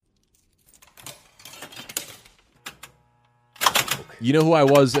You know who I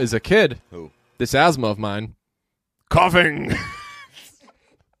was as a kid? Who? This asthma of mine. Coughing.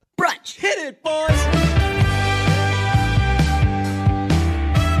 Brunch. Hit it, boys.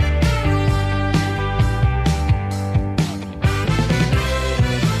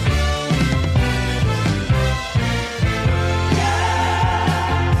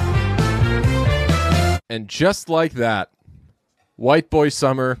 And just like that, White Boy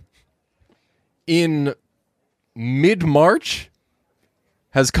Summer in mid-March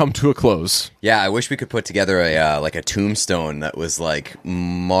has come to a close. Yeah, I wish we could put together a tombstone that was like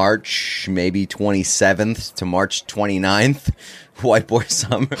March maybe 27th to March 29th. White Boy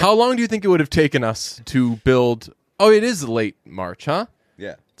Summer. How long do you think it would have taken us to build? Oh, it is late March, huh?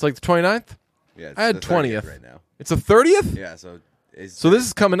 Yeah. It's like the 29th? Yeah. It's I had the 30th 20th. right now. It's the 30th? Yeah, so this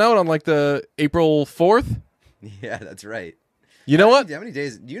is coming out on like the April 4th? Yeah, that's right. You know what? How many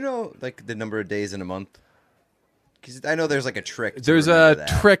days? Do you know like the number of days in a month? Because I know there's like a trick. There's a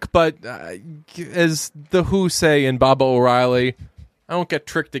trick, but as the Who say in Baba O'Reilly, I don't get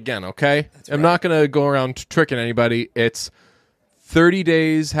tricked again, okay? I'm not going to go around tricking anybody. It's 30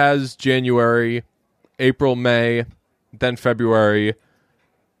 days has January, April, May, then February.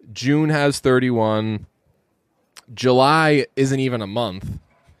 June has 31. July isn't even a month.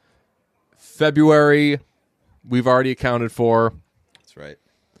 February, we've already accounted for. That's right.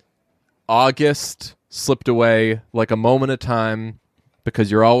 August slipped away like a moment of time because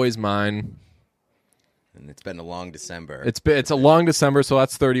you're always mine. And it's been a long December. It's a long December, so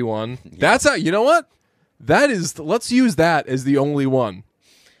that's 31. Yeah. That's how, you know what? That is, let's use that as the only one.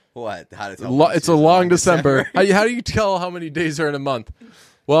 What? How to it's a long December. How do you tell how many days are in a month?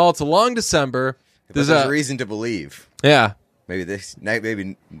 Well, it's a long December. There's a reason to believe. Yeah. Maybe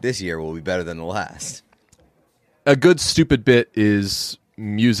this year will be better than the last. A good stupid bit is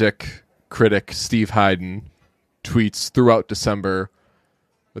music critic Steve Hyden tweets throughout December,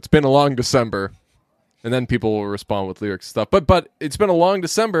 "It's been a long December," and then people will respond with lyric stuff. But "It's been a long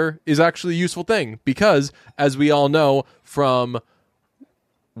December" is actually a useful thing because, as we all know from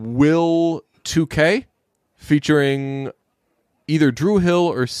Will 2K featuring either Drew Hill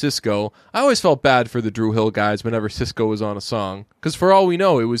or Cisco. I always felt bad for the Drew Hill guys whenever Cisco was on a song, because for all we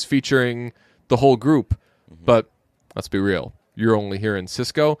know, it was featuring the whole group. Mm-hmm. But let's be real, you're only hearing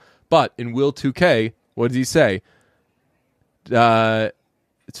Cisco. But in Will 2K, what does he say?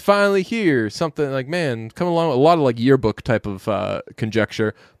 It's finally here. Something like, man, come along. A lot of like yearbook type of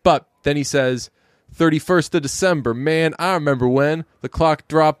conjecture. But then he says, 31st of December, man, I remember when the clock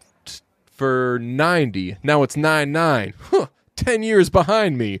dropped for 90. Now it's 99. Huh. 10 years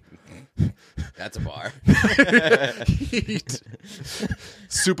behind me. That's a bar. Heat.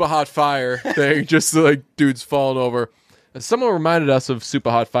 Super hot fire thing. Just like dudes falling over. Someone reminded us of Super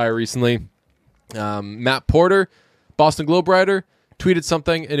Hot Fire recently. Matt Porter, Boston Globe writer, tweeted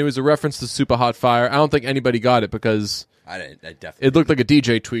something, and it was a reference to Super Hot Fire. I don't think anybody got it because I definitely it looked like a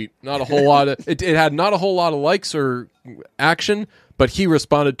DJ tweet. Not a whole lot of it had not a whole lot of likes or action, but he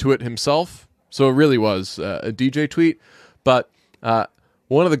responded to it himself. So it really was a DJ tweet. But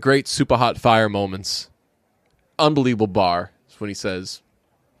one of the great Super Hot Fire moments, unbelievable bar, is when he says,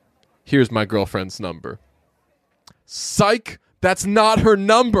 "Here's my girlfriend's number." Psych, that's not her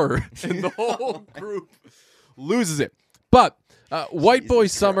number. And the whole group loses it. But White Boy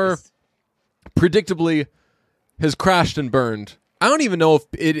Summer predictably has crashed and burned. I don't even know if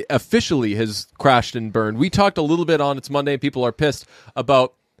it officially has crashed and burned. We talked a little bit on It's Monday and people are pissed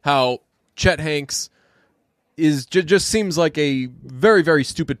about how Chet Hanks is just seems like a very, very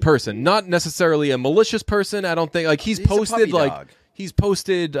stupid person. Not necessarily a malicious person. I don't think like he's posted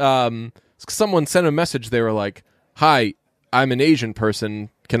someone sent a message. They were like, "Hi, I'm an Asian person.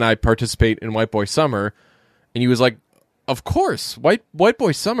 Can I participate in White Boy Summer?" And he was like, "Of course. White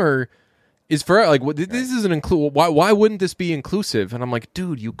Boy Summer is for like this isn't include. Why wouldn't this be inclusive?" And I'm like,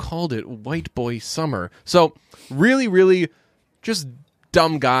 "Dude, you called it White Boy Summer." So really, really, just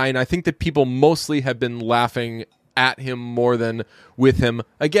dumb guy. And I think that people mostly have been laughing at him more than with him.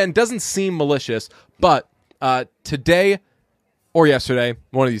 Again, doesn't seem malicious, but today or yesterday,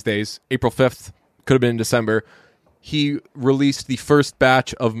 one of these days, April 5th, could have been in December, he released the first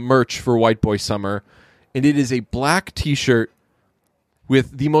batch of merch for White Boy Summer, and it is a black t-shirt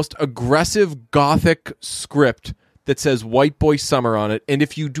with the most aggressive gothic script that says White Boy Summer on it. And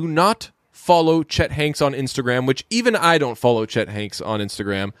if you do not follow Chet Hanks on Instagram, which even I don't follow Chet Hanks on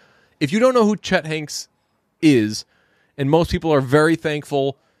Instagram, if you don't know who Chet Hanks is, and most people are very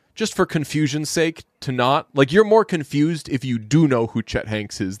thankful just for confusion's sake to not, like you're more confused if you do know who Chet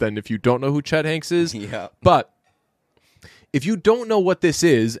Hanks is than if you don't know who Chet Hanks is. Yeah. But if you don't know what this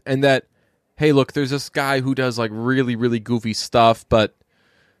is and that hey, look, there's this guy who does like really, really goofy stuff, but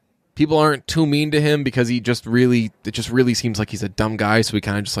people aren't too mean to him because it just really seems like he's a dumb guy. So we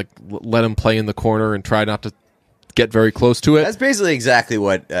kind of just like let him play in the corner and try not to get very close to it. That's basically exactly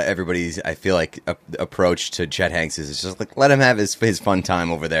what everybody's, I feel like, approach to Chet Hanks is. It's just like, let him have his fun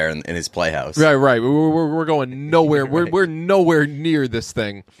time over there in his playhouse. Right. We're going nowhere. We're nowhere near this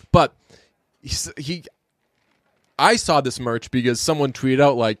thing. But I saw this merch because someone tweeted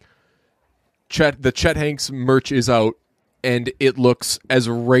out like, the Chet Hanks merch is out, and it looks as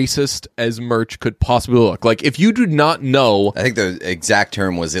racist as merch could possibly look. Like, if you do not know... I think the exact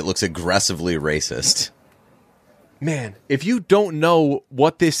term was, it looks aggressively racist. Man, if you don't know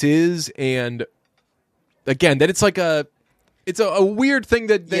what this is, and again, that it's like a weird thing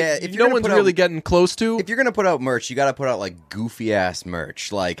that no one's really getting close to. If you're going to put out merch, you got to put out like goofy-ass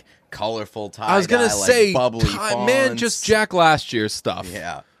merch, like colorful tie-dye, I was going to say, bubbly fonts. Man, just Jack last year's stuff.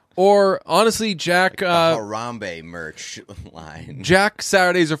 Yeah. Or, honestly, Jack... like the Harambe merch line. Jack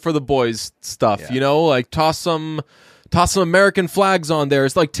Saturdays are for the boys stuff, you know? Like, toss some American flags on there.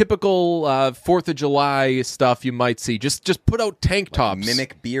 It's like typical 4th of July stuff you might see. Just put out tank tops.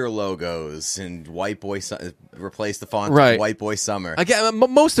 Mimic beer logos and White Boy... replace the font right. with White Boy Summer. Again,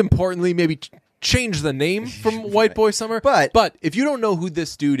 most importantly, maybe change the name from White Boy Summer. But if you don't know who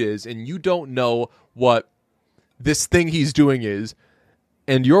this dude is and you don't know what this thing he's doing is,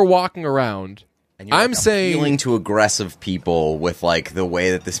 and you're walking around, and you're appealing to aggressive people with like the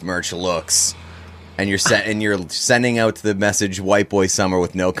way that this merch looks, and you're sending out the message "White Boy Summer"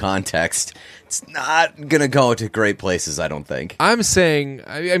 with no context. It's not gonna go to great places, I don't think. I'm saying,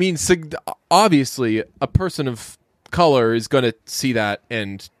 I mean, obviously, a person of color is gonna see that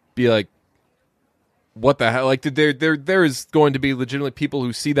and be like, "What the hell?" Like, there is going to be legitimately people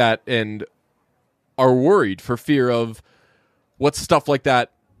who see that and are worried for fear of what stuff like that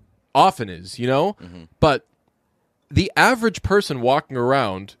often is, you know? Mm-hmm. But the average person walking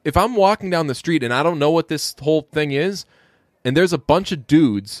around, if I'm walking down the street and I don't know what this whole thing is, and there's a bunch of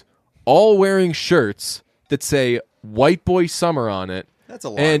dudes all wearing shirts that say White Boy Summer on it. That's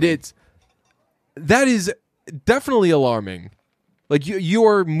alarming. And that is definitely alarming. Like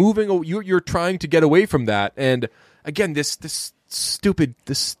you're moving, you're trying to get away from that. And again, this stupid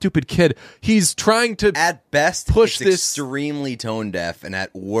kid, he's trying to at best push it's this extremely tone deaf, and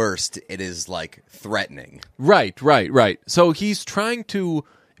at worst it is like threatening. Right. So he's trying to,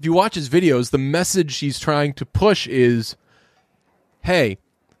 if you watch his videos, the message he's trying to push is, hey,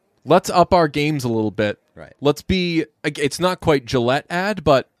 let's up our games a little bit. Right. Let's be, it's not quite Gillette ad,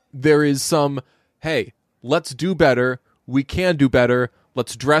 but there is some, hey, let's do better. We can do better.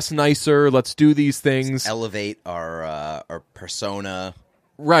 Let's dress nicer. Let's do these things. Let's elevate our persona.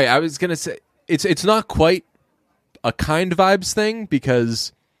 Right. I was gonna say it's not quite a Kind Vibes thing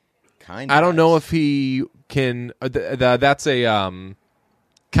because I don't know if he can. That's a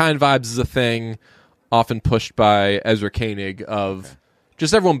Kind Vibes is a thing often pushed by Ezra Koenig of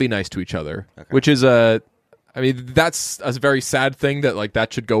just everyone be nice to each other, which is I mean, that's a very sad thing that like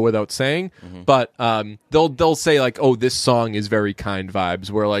that should go without saying. Mm-hmm. But they'll say like, "Oh, this song is very Kind Vibes,"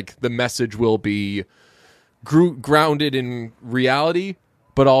 where like the message will be grounded in reality,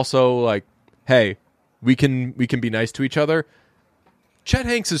 but also like, "Hey, we can be nice to each other." Chet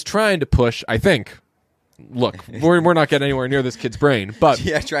Hanks is trying to push. I think. Look, we're not getting anywhere near this kid's brain, but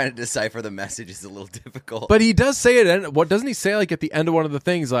yeah, trying to decipher the message is a little difficult. But he does say it, and what doesn't he say like at the end of one of the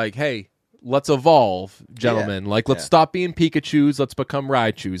things like, "Hey, let's evolve, gentlemen. Like, let's stop being Pikachus. Let's become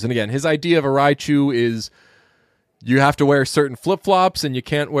Raichus." And again, his idea of a Raichu is you have to wear certain flip-flops and you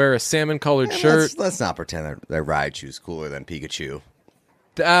can't wear a salmon-colored shirt. Let's not pretend that Raichu's cooler than Pikachu.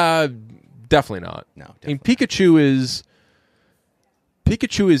 Definitely not. No, definitely. I mean,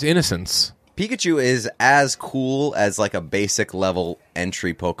 Pikachu is innocence. Pikachu is as cool as like a basic level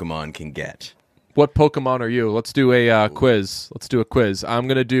entry Pokemon can get. What Pokemon are you? Let's do a quiz. Let's do a quiz. I'm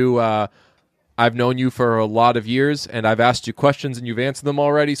going to do... I've known you for a lot of years, and I've asked you questions, and you've answered them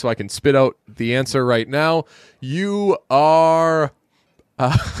already, so I can spit out the answer right now. You are...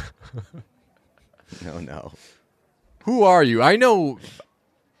 No. Who are you? I know...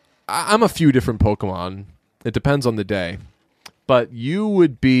 I'm a few different Pokemon. It depends on the day. But you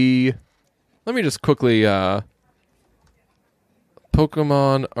would be... Let me just quickly...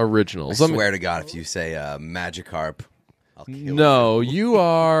 Pokemon Originals. I swear to God, if you say Magikarp, I'll kill you. No, you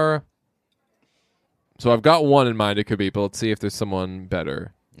are... So I've got one in mind it could be, but let's see if there's someone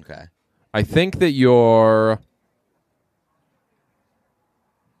better. Okay. I think that you're...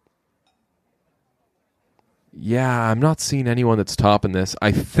 Yeah, I'm not seeing anyone that's topping this.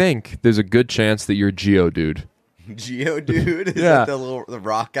 I think there's a good chance that you're Geodude. Geodude? Is Yeah. that the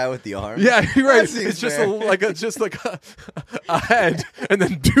rock guy with the arms? Yeah, you're right. That seems It's just fair. a head and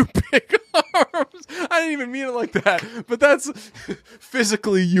then two big arms. I didn't even mean it like that, but that's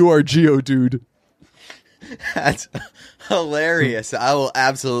physically you are Geodude. That's hilarious. I will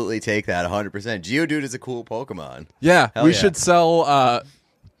absolutely take that 100%. Geodude is a cool Pokemon. Yeah, Hell we yeah. should sell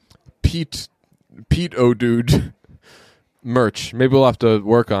Pete O'Dude merch. Maybe we'll have to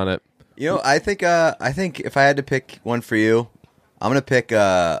work on it. You know, I think if I had to pick one for you, I'm gonna pick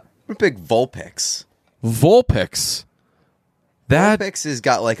Vulpix. Vulpix. That Vulpix has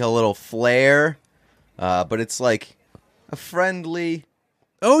got like a little flair, but it's like a friendly.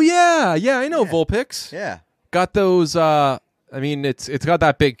 Oh yeah, I know Vulpix. Yeah, Got those. I mean, it's got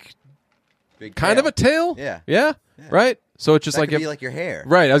that big kind of a tail. Yeah. Right. So it's just that like could be like your hair.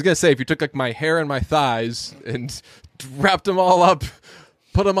 right. I was gonna say if you took like my hair and my thighs and wrapped them all up,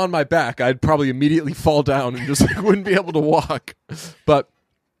 put them on my back, I'd probably immediately fall down and just like, wouldn't be able to walk. But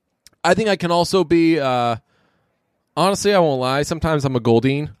I think I can also be. Honestly, I won't lie. Sometimes I'm a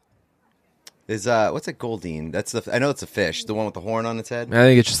Goldeen. Is what's a Goldeen? I know it's a fish, the one with the horn on its head. I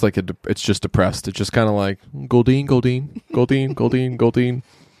think it's just like it's just depressed. It's just kind of like Goldeen.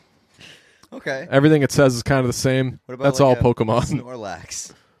 Okay. Everything it says is kind of the same. What about That's like all a Pokemon.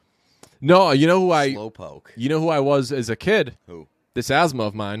 Snorlax. No, you know who I Slowpoke. you know who I was as a kid? Who? This asthma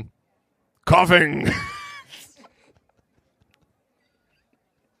of mine. Coughing.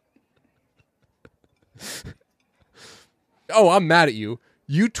 Oh, I'm mad at you.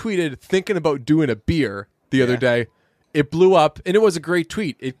 You tweeted thinking about doing a beer the other day. It blew up, and it was a great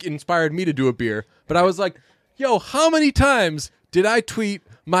tweet. It inspired me to do a beer. But I was like, yo, how many times did I tweet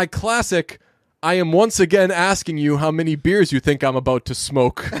my classic, I am once again asking you how many beers you think I'm about to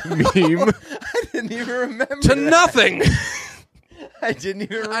smoke meme I didn't even remember. to that. nothing? I didn't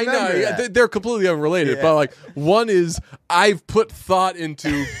even remember. I know that. they're completely unrelated, Yeah. but like one is I've put thought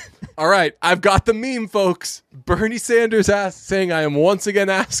into. All right, I've got the meme, folks. Bernie Sanders saying I am once again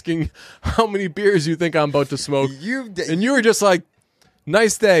asking how many beers you think I'm about to smoke, and you were just like,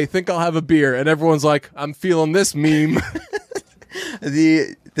 "Nice day, think I'll have a beer," and everyone's like, "I'm feeling this meme."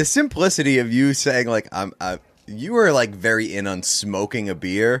 the simplicity of you saying like you were like very in on smoking a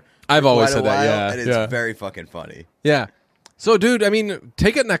beer. I've for always quite a said that, while, yeah, and it's yeah. very fucking funny. Yeah. So, dude, I mean,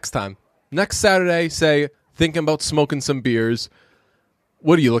 take it next time. Next Saturday, say thinking about smoking some beers.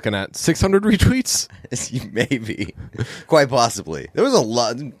 What are you looking at? 600 retweets? Maybe, quite possibly. There was a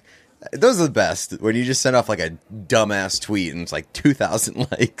lot. Those are the best when you just send off like a dumbass tweet and it's like 2,000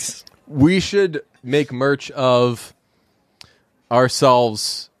 likes. We should make merch of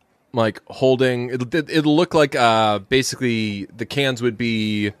ourselves, like holding. It'll look like basically the cans would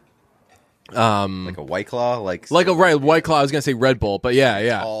be Like a White Claw, like a White Claw. I was gonna say Red Bull, but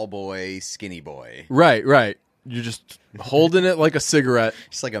yeah. tall boy, skinny boy, Right. You're just holding it like a cigarette,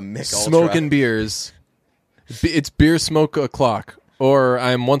 just like a Mick Ultra. smoking beers. It's beer smoke o'clock. Or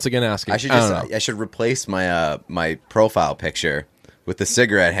I'm once again asking. I should replace my my profile picture with the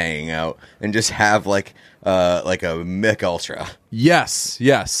cigarette hanging out and just have like a Mick Ultra. Yes.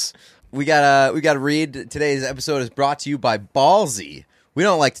 We gotta read. Today's episode is brought to you by Ballsy. We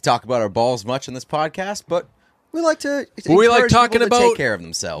don't like to talk about our balls much on this podcast, but we like to. We like encourage talking people to about take care of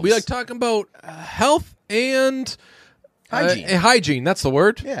themselves. We like talking about health and Hygiene. hygiene. That's the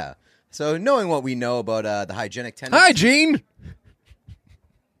word. Yeah. So knowing what we know about the hygienic tendencies. Hygiene.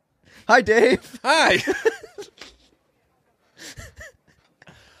 Hi, Dave. Hi.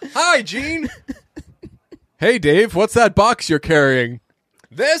 Hi, Gene. Hey, Dave. What's that box you're carrying?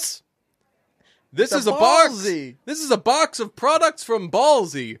 This It's is a a box. Ballsy. This is a box of products from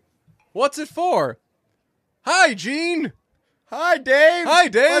Ballsy. What's it for? Hi, Gene. Hi, Dave. Hi,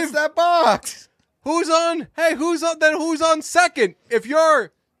 Dave. What's that box? Who's on? Hey, who's on second?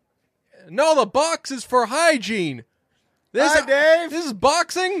 No, the box is for hygiene. Hi, Dave. This is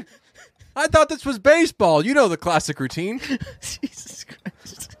boxing? I thought this was baseball. You know the classic routine. Jesus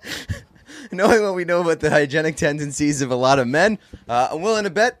Christ. Knowing what we know about the hygienic tendencies of a lot of men, I'm willing to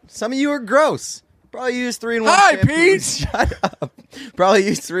bet some of you are gross. Probably use 3-in-1 Hi, shampoos. Pete. Shut up. Probably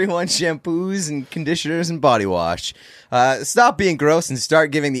use 3-in-1 shampoos and conditioners and body wash. Stop being gross and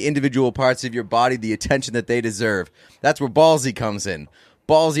start giving the individual parts of your body the attention that they deserve. That's where Ballsy comes in.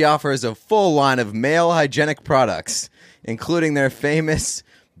 Ballsy offers a full line of male hygienic products, including their famous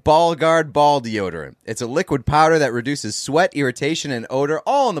Ball Guard Ball Deodorant. It's a liquid powder that reduces sweat, irritation, and odor,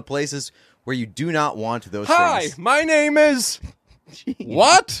 all in the places where you do not want those Hi, things. my name is...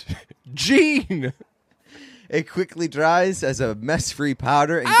 What? Gene. It quickly dries as a mess-free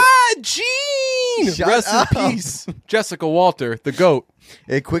powder. And Gene! Shut Rest up. in peace. Jessica Walter, the goat.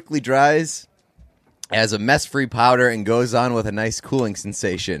 it quickly dries as a mess-free powder and goes on with a nice cooling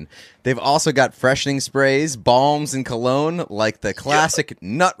sensation. They've also got freshening sprays, balms, and cologne like the classic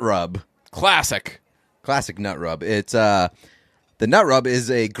Nut Rub. Classic Nut Rub. It's the Nut Rub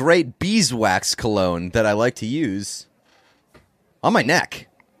is a great beeswax cologne that I like to use on my neck.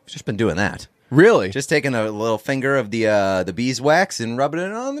 I've just been doing that. Really? Just taking a little finger of the beeswax and rubbing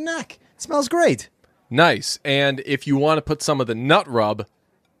it on the neck. It smells great. Nice. And if you want to put some of the Nut Rub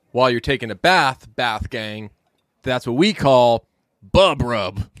while you're taking a bath gang, that's what we call Bub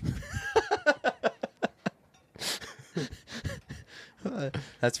Rub.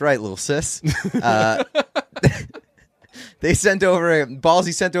 That's right, little sis. They sent over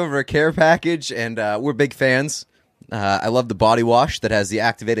Ballsy sent over a care package, and we're big fans. I love the body wash that has the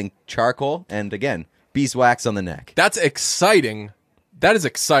activating charcoal, and again, beeswax on the neck. That's exciting. That is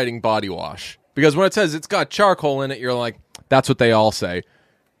exciting body wash. Because when it says it's got charcoal in it, you're like, that's what they all say.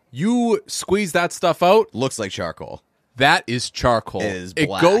 You squeeze that stuff out, Looks like charcoal. that is charcoal. It is It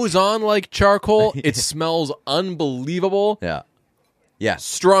black. goes on like charcoal. It smells unbelievable. Yeah. Yeah.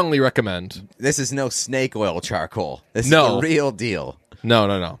 Strongly recommend. This is no snake oil charcoal. This is No. the real deal.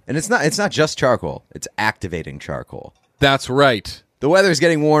 No. And it's not just charcoal. It's activating charcoal. That's right. The weather is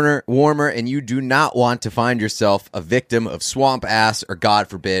getting warmer, and you do not want to find yourself a victim of swamp ass or, God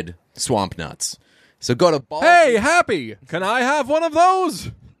forbid, swamp nuts. So go to Hey, Happy, can I have one of those?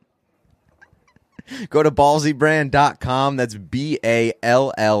 Go to ballsybrand.com. That's BALLSY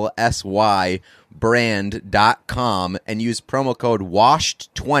brand.com and use promo code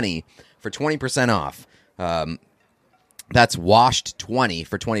WASHED20 for 20% off. That's WASHED20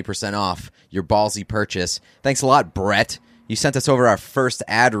 for 20% off your Ballsy purchase. Thanks a lot, Brett. You sent us over our first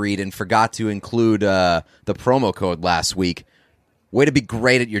ad read and forgot to include the promo code last week. Way to be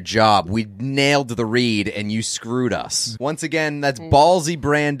great at your job. We nailed the read, and you screwed us. Once again, that's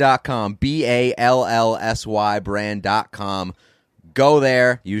ballsybrand.com, BALLSY brand.com. Go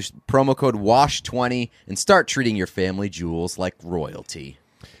there, use promo code WASH20, and start treating your family jewels like royalty.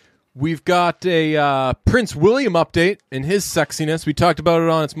 We've got a Prince William update in his sexiness. We talked about it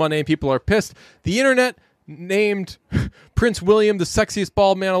on It's Monday and people are pissed. The internet named Prince William the sexiest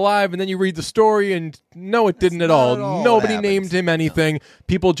bald man alive, and then you read the story, and no, it didn't at all. Nobody named him anything.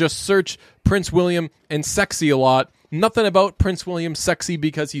 People just search Prince William and sexy a lot. Nothing about Prince William sexy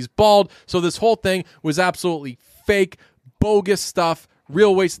because he's bald. So this whole thing was absolutely fake, bogus stuff.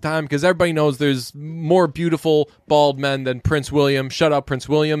 Real waste of time because everybody knows there's more beautiful bald men than Prince William. Shut up, Prince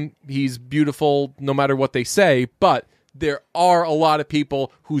William. He's beautiful no matter what they say, but there are a lot of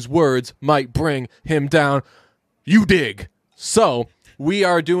people whose words might bring him down. You dig. So we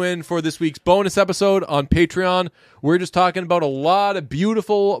are doing, for this week's bonus episode on Patreon, we're just talking about a lot of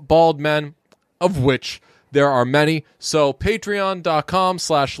beautiful bald men, of which there are many. So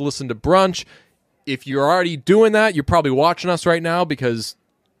patreon.com/listen to brunch. If you're already doing that, you're probably watching us right now because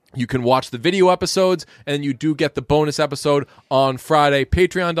you can watch the video episodes, and you do get the bonus episode on Friday.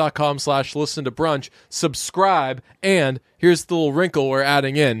 Patreon.com/listen to brunch. Subscribe, and here's the little wrinkle we're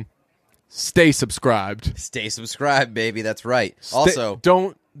adding in. Stay subscribed. Stay subscribed, baby. That's right. Also,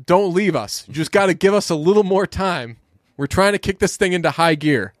 don't leave us. You just got to give us a little more time. We're trying to kick this thing into high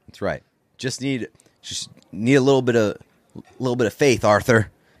gear. that's right. Just need a little bit of faith,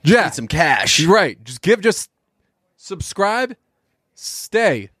 Arthur. Yeah. Need some cash. You're right. Just subscribe.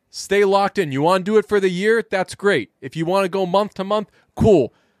 Stay locked in. You want to do it for the year? That's great. If you want to go month to month,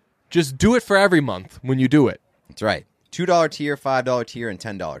 cool. Just do it for every month when you do it. That's right. $2 tier, $5 tier, and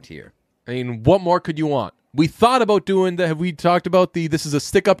 $10 tier. I mean, what more could you want? We thought about doing have we talked about this is a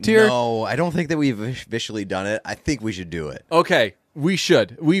stick-up tier? No, I don't think that we've officially done it. I think we should do it. Okay, we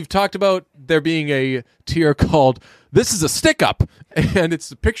should. We've talked about there being a tier called This is a Stick-Up, and it's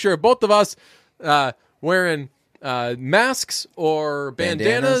a picture of both of us wearing masks or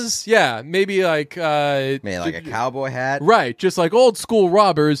bandanas. Yeah, maybe like Maybe like a cowboy hat. right, just like old school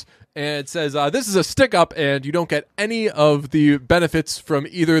robbers. And it says this is a stick up, and you don't get any of the benefits from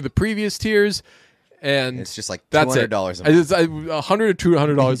either the previous tiers. And It's just like that's $200 it. a month. It's $100 to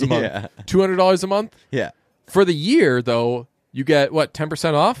 $200 a month. Yeah. $200 a month Yeah. for the year, though. You get what,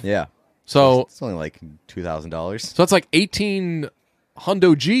 10% off? Yeah. So It's only like $2,000. so that's like 18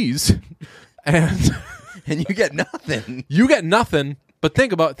 hundo G's, and And you get nothing. you get nothing. But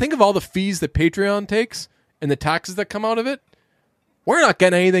think of all the fees that Patreon takes and the taxes that come out of it. We're not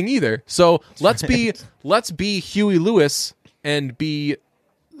getting anything either. So let's be Huey Lewis and be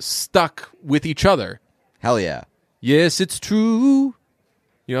stuck with each other. Hell yeah. Yes, it's true.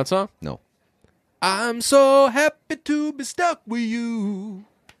 You know that song? No. I'm so happy to be stuck with you.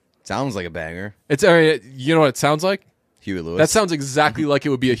 Sounds like a banger. It's you know what it sounds like? Huey Lewis. That sounds exactly like it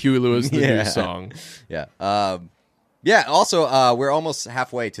would be a Huey Lewis the Yeah. News song. Yeah. Yeah. Also, we're almost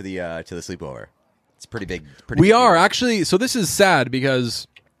halfway to the sleepover. It's pretty big. Pretty We big are deal. actually. So this is sad because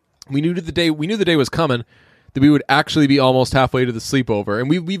we knew the day was coming that we would actually be almost halfway to the sleepover, and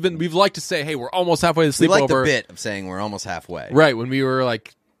we've liked to say, hey, we're almost halfway to the We like the sleepover. bit of saying we're almost halfway. Right, when we were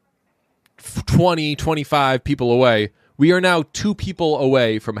like 20, 25 people away. We are now 2 people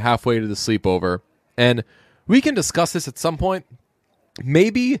away from halfway to the sleepover. And we can discuss this at some point.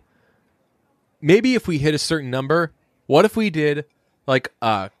 Maybe if we hit a certain number, what if we did like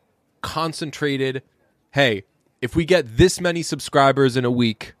a concentrated, hey, if we get this many subscribers in a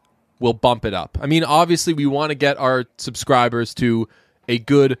week, we'll bump it up. I mean, obviously we want to get our subscribers to a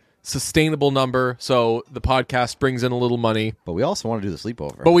good sustainable number so the podcast brings in a little money, But we also want to do the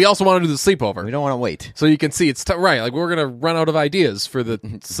sleepover. but we also want to do the sleepover. we don't want to wait. So you can see it's right. Like we're gonna run out of ideas for the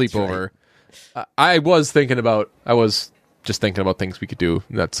sleepover. I was just thinking about things we could do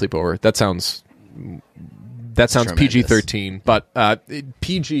in that sleepover. That sounds Tremendous. PG-13, but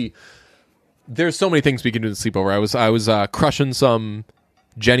PG. There's so many things we can do in the sleepover. I was crushing some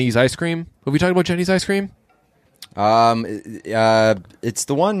Jenny's ice cream. Have we talked about Jenny's ice cream? It's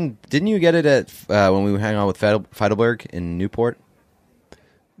the one. Didn't you get it at when we were hanging out with Feidelberg in Newport?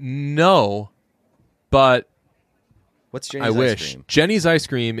 No, but What's Jenny's I ice wish. cream? Jenny's ice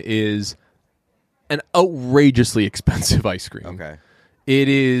cream is an outrageously expensive ice cream. Okay. It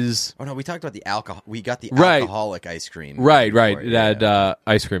is Oh no, we talked about the alcohol. We got the Right. alcoholic ice cream. right. before, It had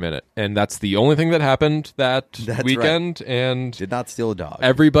ice cream in it, and that's the only thing that happened that That's weekend. And Did not steal a dog.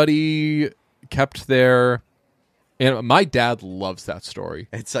 everybody kept their. And my dad loves that story.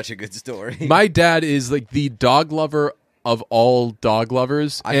 It's such a good story. My dad is like the dog lover of all dog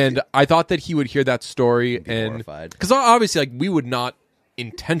lovers, and I thought that he would hear that story and horrified. because obviously, like we would not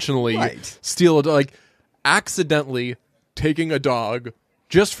intentionally Right. steal a dog, like accidentally taking a dog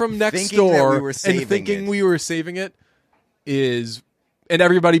just from next Thinking door that we were and saving thinking it. we were saving it is, and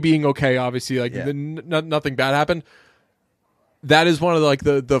everybody being okay. Obviously, like Yeah. nothing bad happened. That is one of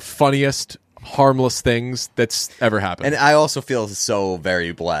the funniest, harmless things that's ever happened. And I also feel so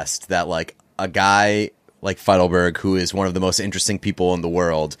very blessed that like a guy like Feidelberg, who is one of the most interesting people in the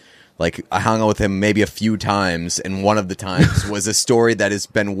world, like I hung out with him maybe a few times, and one of the times was a story that has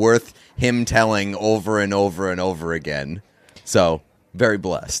been worth him telling over and over and over again. So very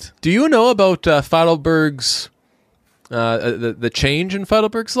blessed. Do you know about Feidelberg's the change in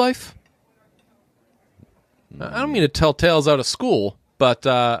Feidelberg's life? I don't mean to tell tales out of school, but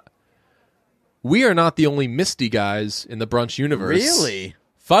we are not the only Misty guys in the brunch universe. Really?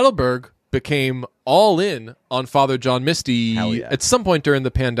 Feidelberg became all in on Father John Misty Hell yeah. at some point during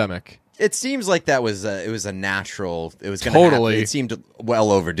the pandemic. It seems like that was it was a natural. It was going Totally. It seemed well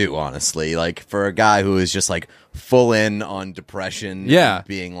overdue, honestly. Like for a guy who is just like full in on depression. Yeah. and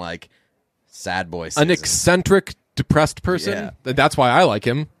being like sad boy. An season. eccentric, depressed person. Yeah. That's why I like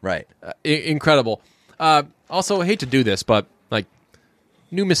him. Right. Incredible. Also, I hate to do this, but like,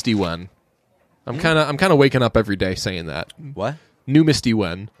 new Misty Wen. I'm kind of waking up every day saying that. What? New Misty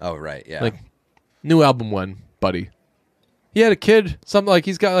Wen. Oh, right. Yeah. Like, new album Wen, buddy. He had a kid. Something like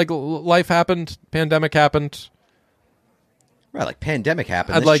he's got like life happened, pandemic happened. right. Like pandemic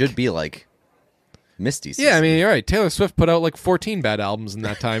happened. I'd This like- should be like Misty. Yeah, season. I mean, you're right. Taylor Swift put out like 14 bad albums in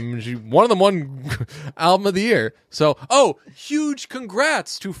that time. One of them won album of the year. So, huge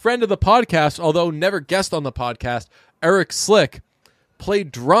congrats to friend of the podcast, although never guest on the podcast, Eric Slick,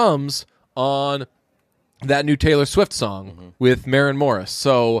 played drums on that new Taylor Swift song with Maren Morris.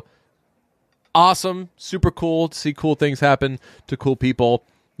 So, awesome, super cool to see cool things happen to cool people.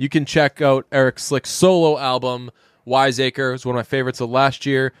 You can check out Eric Slick's solo album, Wiseacre. It's one of my favorites of last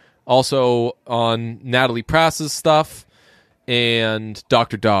year. Also on Natalie Prass's stuff and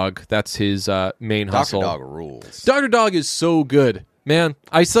Dr. Dog. That's his main Dr. hustle. Dog rules. Dr. Dog is so good. Man,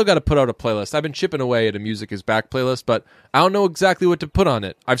 I still got to put out a playlist. I've been chipping away at a Music is Back playlist, but I don't know exactly what to put on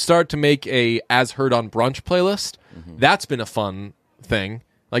it. I've started to make a As Heard on Brunch playlist. That's been a fun thing.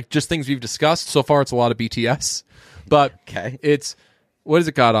 Like, just things we've discussed. So far, it's a lot of BTS. But Okay. it's... What has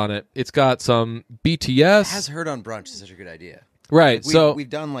it got on it? It's got some BTS. As Heard on Brunch is such a good idea. Right, so... We've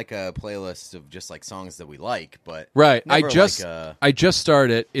done like a playlist of just like songs that we like, but Right. never I just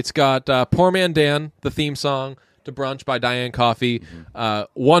started it. It's got Poor Man Dan, the theme song to Brunch by Diane Coffey,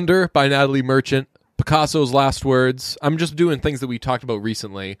 Wonder by Natalie Merchant, Picasso's Last Words. I'm just doing things that we talked about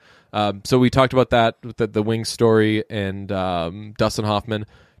recently. So we talked about that with the Wings story and Dustin Hoffman.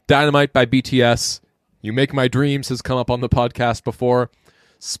 Dynamite by BTS. You Make My Dreams has come up on the podcast before.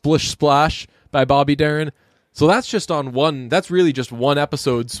 Splish Splash by Bobby Darin. So that's just on one. That's really just one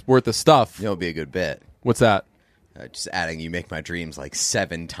episode's worth of stuff. you know, it'd be a good bit. What's that? Just adding, you make my dreams like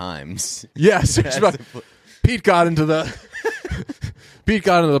 7 times. Yes, Pete got into the Pete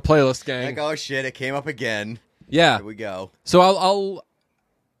got into the playlist gang. Like, oh shit, it came up again. Yeah, Here we go. so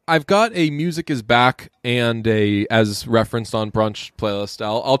I've got a music is back and a as referenced on brunch playlist.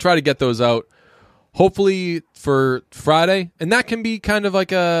 I'll try to get those out hopefully for Friday, and that can be kind of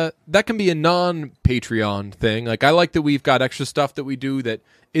like a non-Patreon thing. Like, I like that we've got extra stuff that we do that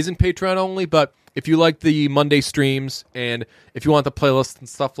isn't Patreon only, but if you like the Monday streams and if you want the playlist and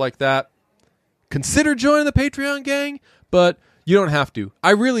stuff like that, consider joining the Patreon gang, but you don't have to.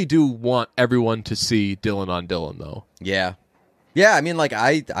 I really do want everyone to see Dylan on Dylan, though. Yeah. Yeah, I mean, like,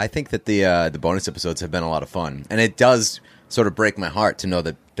 I think that the bonus episodes have been a lot of fun, and it does sort of break my heart to know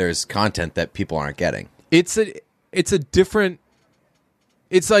that there's content that people aren't getting. It's a different.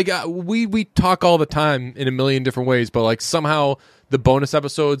 It's like we talk all the time in a million different ways, but like somehow the bonus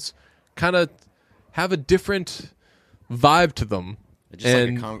episodes kind of have a different vibe to them.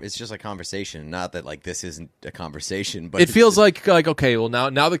 It's just a conversation. Not that like this isn't a conversation, but it feels like okay, well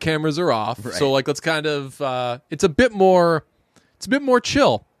now the cameras are off, right. so like let's kind of it's a bit more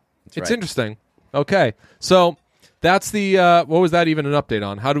chill. It's right. interesting. Okay, so that's the what was that even an update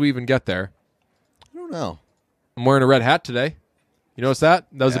on? How do we even get there? I don't know. I'm wearing a red hat today. You notice that?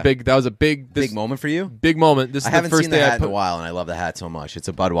 That was a big big moment for you. Big moment. This is I haven't the first seen the day hat in a while, and I love the hat so much. It's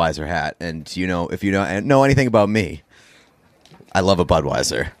a Budweiser hat, and if you don't know anything about me, I love a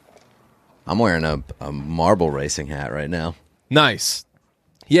Budweiser. I'm wearing a marble racing hat right now. Nice.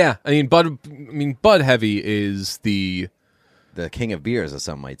 Yeah, I mean Bud Heavy is the king of beers, as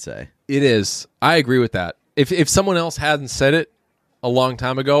some might say. It is. I agree with that. If someone else hadn't said it a long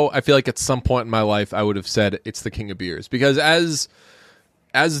time ago, I feel like at some point in my life I would have said it's the king of beers, because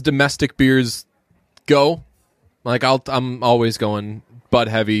as domestic beers go, like I'm always going Bud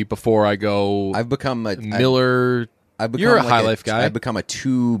Heavy before I go. I've become a Miller. You're a High Life guy. I've become a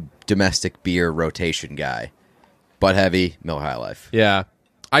 2 domestic beer rotation guy. Bud Heavy, Miller High Life. Yeah.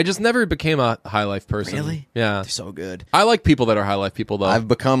 I just never became a High Life person. Really? Yeah. They're so good. I like people that are High Life people, though. I've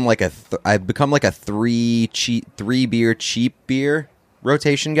become like a 3 beer cheap beer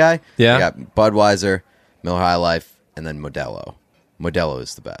rotation guy. Yeah. I got Budweiser, Miller High Life, and then Modelo. Modelo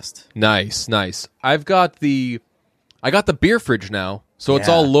is the best. Nice. I got the beer fridge now, so it's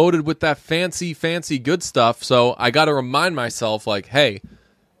all loaded with that fancy good stuff. So I got to remind myself, like, hey,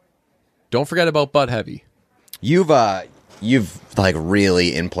 don't forget about Bud Heavy. You've like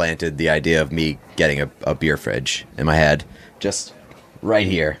really implanted the idea of me getting a beer fridge in my head, just right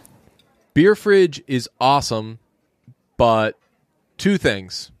here. Beer fridge is awesome, but 2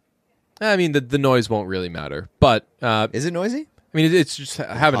 things. I mean, the noise won't really matter, but is it noisy? I mean, it's just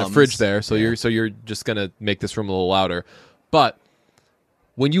having a fridge there, so you're just gonna make this room a little louder. But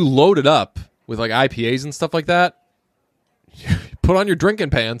when you load it up with like IPAs and stuff like that, put on your drinking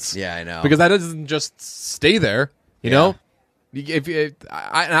pants. Yeah, I know, because that doesn't just stay there. You know,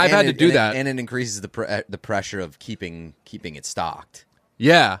 I've had to do that, and it increases the pressure of keeping it stocked.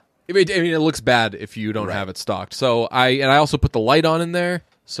 Yeah, I mean, it looks bad if you don't have it stocked. So I also put the light on in there.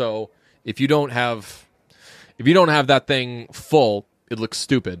 So if you don't have that thing full, it looks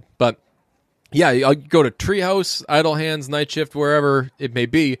stupid. But yeah, I'll go to Treehouse, Idle Hands, Night Shift, wherever it may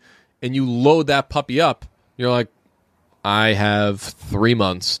be, and you load that puppy up. You're like, I have 3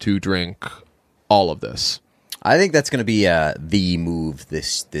 months to drink all of this. I think that's going to be the move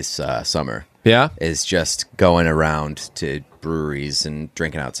this summer. Yeah, is just going around to breweries and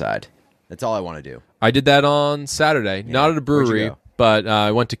drinking outside. That's all I want to do. I did that on Saturday, not at a brewery, but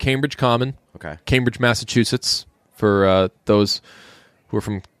I went to Cambridge Common. Okay. Cambridge, Massachusetts, for those who are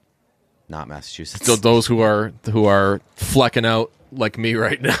from not Massachusetts. Those who are flecking out like me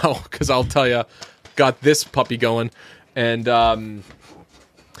right now, because I'll tell you, got this puppy going, and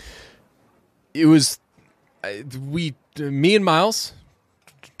it was me and Miles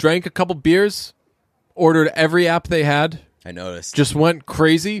drank a couple beers, ordered every app they had. I noticed. Just went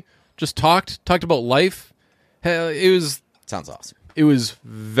crazy. Just talked about life. Sounds awesome. It was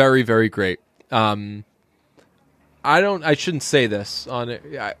very, very great. I shouldn't say this on it.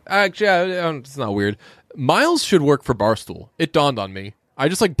 It's not weird. Miles should work for Barstool. It dawned on me. I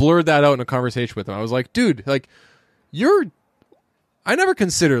just like blurred that out in a conversation with him. I was like, dude, like I never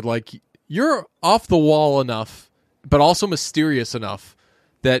considered like you're off the wall enough, but also mysterious enough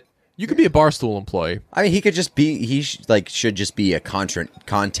that you could be a Barstool employee. I mean, he could just be. Should just be a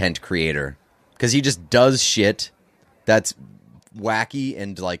content creator, because he just does shit that's wacky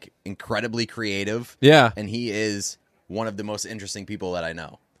and like incredibly creative. Yeah, and he is one of the most interesting people that I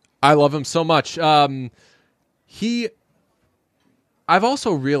know. I love him so much. I've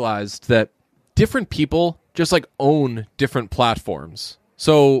also realized that different people just like own different platforms.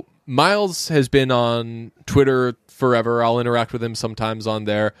 So Miles has been on Twitter forever. I'll interact with him sometimes on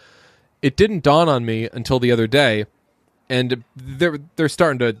there. It didn't dawn on me until the other day, and they're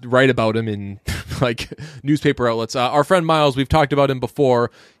starting to write about him in like newspaper outlets. Our friend Miles, we've talked about him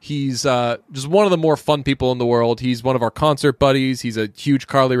before. He's just one of the more fun people in the world. He's one of our concert buddies. He's a huge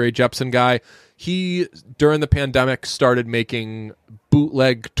Carly Rae Jepsen guy. He, during the pandemic, started making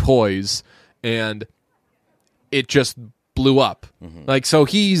bootleg toys, and it just blew up. Like, so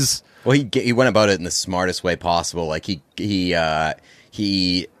he's... Well, he went about it in the smartest way possible. Like, he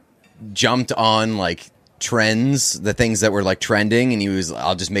jumped on, like, trends, the things that were like trending, and he was,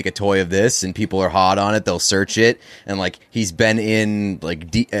 I'll just make a toy of this, and people are hot on it, they'll search it, and like he's been in like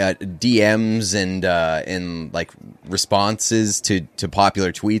DMs and in like responses to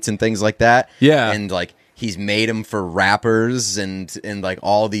popular tweets and things like that. Yeah, and like he's made them for rappers and like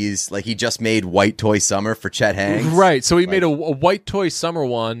all these, like he just made White Toy Summer for Chet Hanks. Right, so he made a White Toy Summer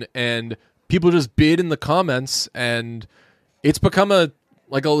one, and people just bid in the comments, and it's become a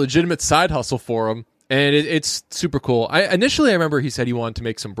legitimate side hustle for him. And it's super cool. Initially, I remember he said he wanted to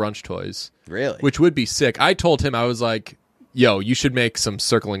make some brunch toys. Really? Which would be sick. I told him, I was like, yo, you should make some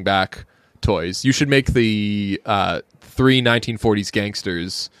circling back toys. You should make the 3 1940s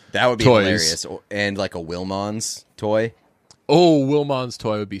gangsters. That would be toys. Hilarious. And like a Wilmons toy. Oh, Wilmons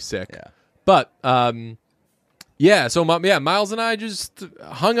toy would be sick. Yeah. But, yeah, so Miles and I just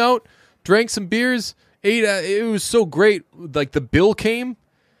hung out, drank some beers, ate. It was so great. Like, the bill came.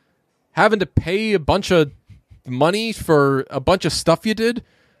 Having to pay a bunch of money for a bunch of stuff you did.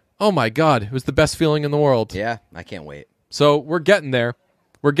 Oh my God. It was the best feeling in the world. Yeah, I can't wait. So we're getting there.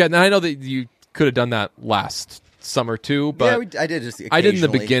 I know that you could have done that last summer too, but I did just occasionally. I did in the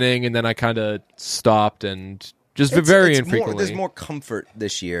beginning, and then I kind of stopped and just very infrequently. There's more comfort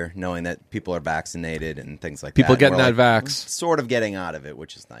this year knowing that people are vaccinated and things like people that. People getting that vax. Sort of getting out of it,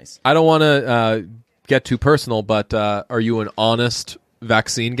 which is nice. I don't want to get too personal, but are you an honest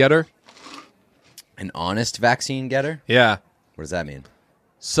vaccine getter? An honest vaccine getter? Yeah. What does that mean?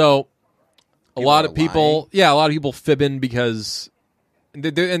 So, a lot of people fibbing because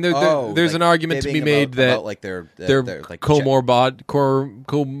there's an argument to be made about that their like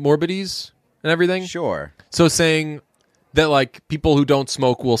comorbidities and everything. Sure. So saying that like people who don't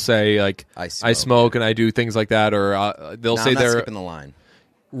smoke will say like I smoke and I do things like that, or they'll say they're skipping the line.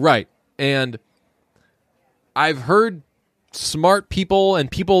 Right. And I've heard smart people and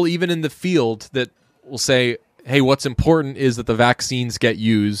people even in the field that will say, hey, what's important is that the vaccines get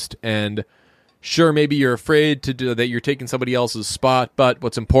used, and sure, maybe you're afraid to do that, you're taking somebody else's spot, but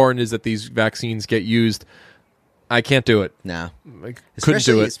what's important is that these vaccines get used. I can't do it. Nah. Couldn't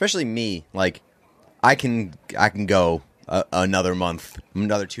do it. Especially me. Like, I can go another month,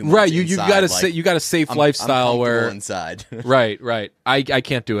 another 2 months. Right, you got a safe lifestyle where inside. right. I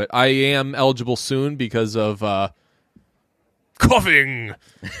can't do it. I am eligible soon because of coughing.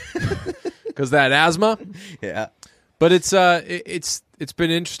 Because that asthma. Yeah. But it's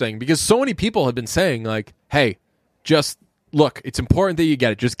been interesting because so many people have been saying like, hey, just look, it's important that you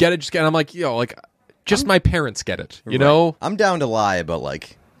get it. Just get it. And I'm like, just my parents get it. You know? I'm down to lie about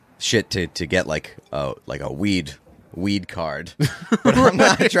like shit to get like a weed card. But I'm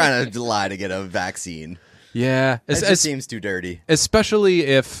not trying to lie to get a vaccine. Yeah. It just seems too dirty. Especially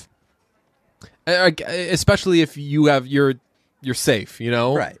if you have you're safe, you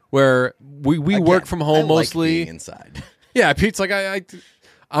know? Right. Where we work from home mostly. Like being inside. Yeah, Pete's like,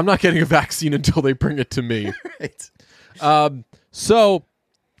 I'm not getting a vaccine until they bring it to me. Right. So,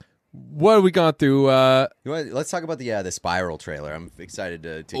 what have we gone through? Let's talk about the Spiral trailer. I'm excited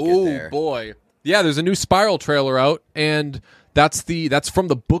to get there. Oh, boy. Yeah, there's a new Spiral trailer out, and that's from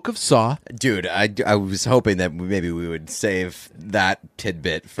the Book of Saw. Dude, I was hoping that maybe we would save that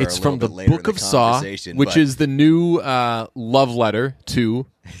tidbit for it's a little from bit the later Book in of the Saw, conversation, which is the new love letter to.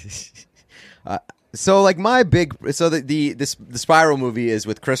 So like the Spiral movie is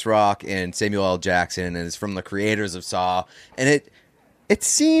with Chris Rock and Samuel L. Jackson, and it's from the creators of Saw, and it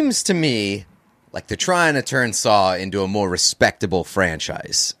seems to me like they're trying to turn Saw into a more respectable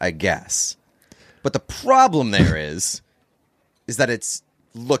franchise, I guess. But the problem there is that it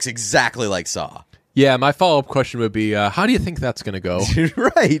looks exactly like Saw. Yeah, my follow-up question would be, how do you think that's going to go?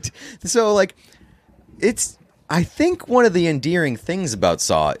 Right. So, like, I think one of the endearing things about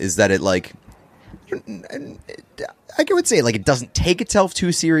Saw is that it, like, I would say, like, it doesn't take itself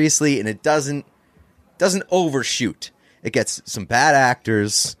too seriously, and it doesn't overshoot. It gets some bad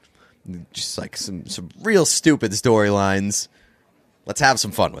actors, just, like, some real stupid storylines. Let's have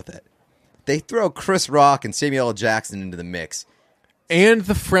some fun with it. They throw Chris Rock and Samuel L. Jackson into the mix. And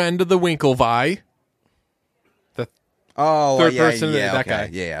the friend of the Winklevi. Oh, third yeah, person, yeah, that okay. guy.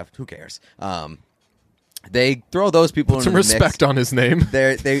 Yeah, who cares? They throw those people into Some the respect mix. on his name.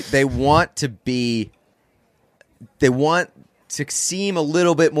 They want to be. They want to seem a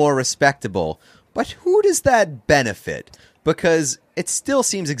little bit more respectable, but who does that benefit? Because it still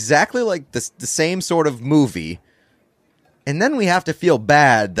seems exactly like the same sort of movie, and then we have to feel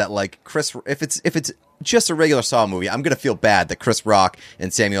bad that like if it's just a regular Saw movie, I'm gonna feel bad that Chris Rock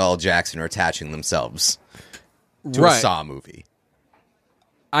and Samuel L. Jackson are attaching themselves to a Saw movie.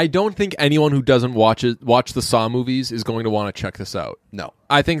 I don't think anyone who doesn't watch the Saw movies is going to want to check this out. No.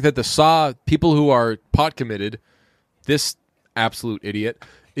 I think that the Saw people who are pot committed, this absolute idiot,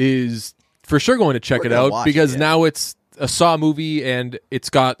 is for sure going to check it out because now it's a Saw movie and it's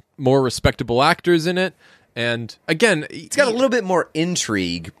got more respectable actors in it. And again, it's got a little bit more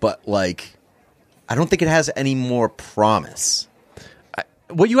intrigue, but like, I don't think it has any more promise.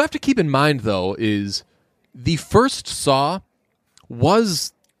 What you have to keep in mind, though, is the first Saw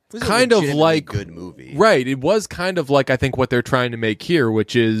was kind of like good movie, right? It was kind of like I think what they're trying to make here,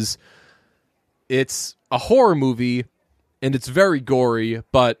 which is it's a horror movie and it's very gory,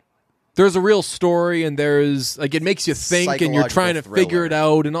 but there's a real story and there's like it makes you think and you're trying to figure it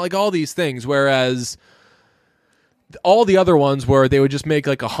out and like all these things. Whereas all the other ones where they would just make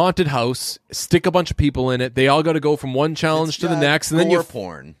like a haunted house, stick a bunch of people in it, they all got to go from one challenge to the next, and then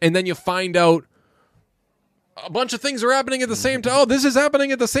you find out a bunch of things are happening at the same time. Oh, this is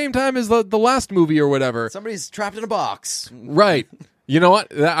happening at the same time as the last movie or whatever. Somebody's trapped in a box. Right. You know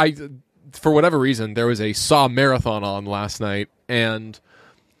what? For whatever reason, there was a Saw marathon on last night, and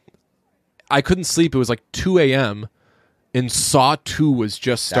I couldn't sleep. It was like 2 a.m., and Saw 2 was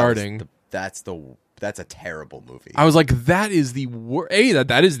just starting. That's a terrible movie. I was like, that is the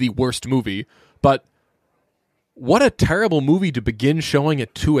that is the worst movie, but what a terrible movie to begin showing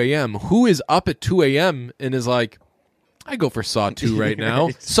at 2 a.m. Who is up at 2 a.m. and is like, I go for Saw 2 right now.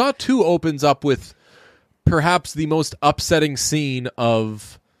 Right. Saw 2 opens up with perhaps the most upsetting scene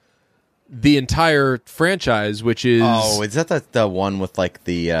of the entire franchise, which is... Oh, is that the one with like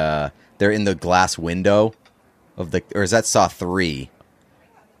the... they're in the glass window of the... Or is that Saw 3?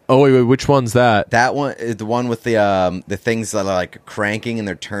 Oh, wait, which one's that? That one is the one with the things that are like cranking and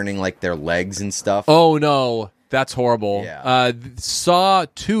they're turning like their legs and stuff. Oh, no. That's horrible. Yeah. Saw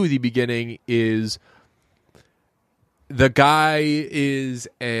 2, the beginning, is the guy is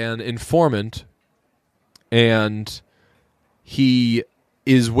an informant and he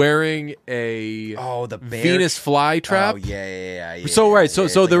is wearing a Venus flytrap. Oh, yeah. So, right. So,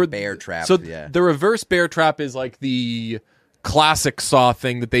 it's the like a bear trap. So the reverse bear trap is like the classic Saw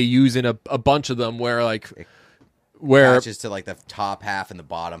thing that they use in a bunch of them where attaches to like the top half and the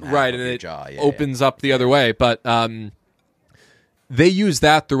bottom half right, of and your it jaw. opens up the other way. But they use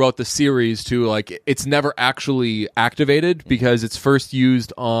that throughout the series to like it's never actually activated because it's first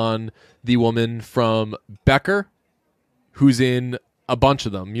used on the woman from Becker, who's in a bunch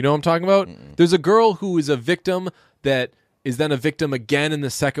of them. You know what I'm talking about? Mm-mm. There's a girl who is a victim that is then a victim again in the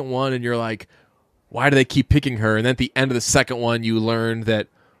second one, and you're like, why do they keep picking her? And then at the end of the second one, you learn that,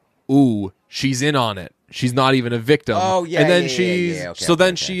 ooh, she's in on it. She's not even a victim. Oh, yeah. And then she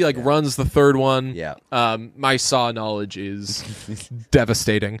runs the third one. Yeah. My Saw knowledge is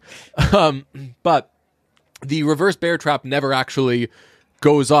devastating. But the reverse bear trap never actually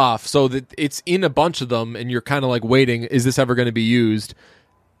goes off. So that it's in a bunch of them, and you're kind of like waiting, is this ever going to be used?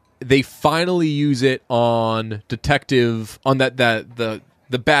 They finally use it on Detective, on the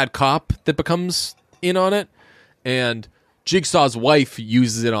bad cop that becomes in on it, and Jigsaw's wife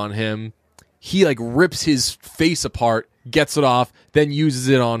uses it on him. He like rips his face apart, gets it off, then uses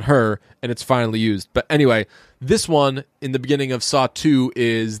it on her, and it's finally used. But anyway, this one in the beginning of Saw 2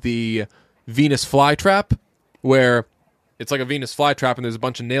 is the Venus flytrap, where it's like a Venus flytrap and there's a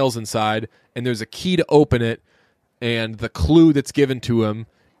bunch of nails inside, and there's a key to open it, and the clue that's given to him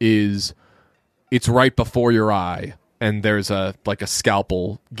is it's right before your eye. And there's a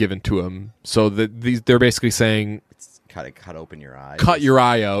scalpel given to him, so they're basically saying, "Cut open your eye, cut your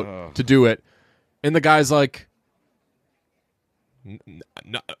eye out to do it." And the guy's like,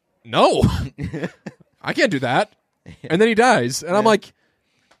 "No, I can't do that." And then he dies, and I'm like,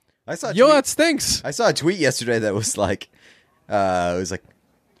 that stinks. I saw a tweet yesterday that was like, it was like,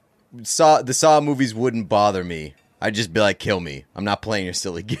 the Saw movies wouldn't bother me. I'd just be like, kill me. I'm not playing your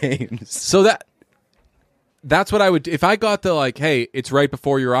silly games. So that's what I would... If I got the, like, hey, it's right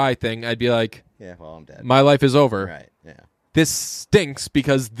before your eye thing, I'd be like... Yeah, well, I'm dead. My life is over. Right, yeah. This stinks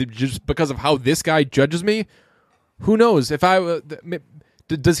just because of how this guy judges me. Who knows? If I...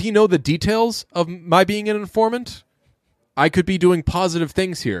 does he know the details of my being an informant? I could be doing positive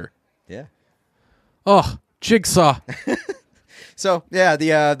things here. Yeah. Oh, Jigsaw. So yeah,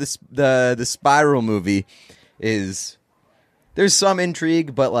 the Spiral movie is, there's some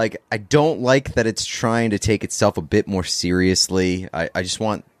intrigue, but like I don't like that it's trying to take itself a bit more seriously. I just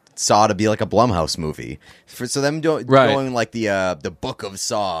want Saw to be like a Blumhouse movie. So them going like the Book of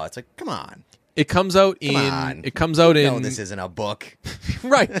Saw. It's like, come on. It comes out No, this isn't a book.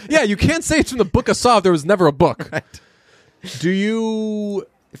 Right. Yeah, you can't say it's from the Book of Saw if there was never a book. Right. Do you...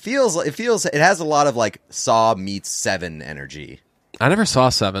 It has a lot of like Saw meets Seven energy. I never saw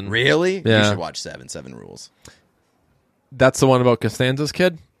Seven. Really? Yeah. You should watch Seven. Seven rules. That's the one about Costanza's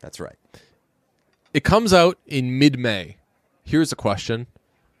kid? That's right. It comes out in mid-May. Here's a question.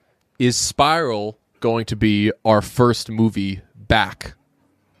 Is Spiral going to be our first movie back?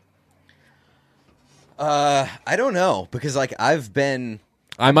 I don't know, because like I've been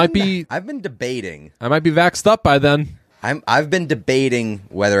debating. I might be vaxxed up by then. I've been debating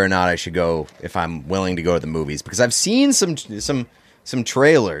whether or not I should go, if I'm willing to go to the movies, because I've seen some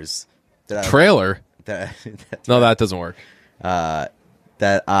trailers. Trailer? No, that doesn't work. That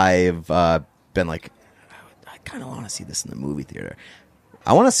I've been like, I kind of want to see this in the movie theater.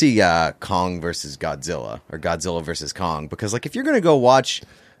 I want to see Kong versus Godzilla, or Godzilla versus Kong, because like if you're gonna go watch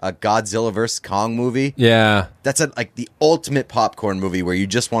a Godzilla versus Kong movie, yeah, that's like the ultimate popcorn movie where you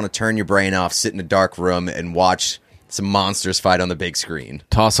just want to turn your brain off, sit in a dark room, and watch some monsters fight on the big screen.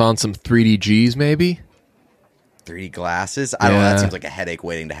 Toss on some 3D Gs, maybe. 3D glasses. I don't know. That seems like a headache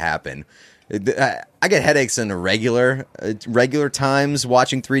waiting to happen. I get headaches in regular times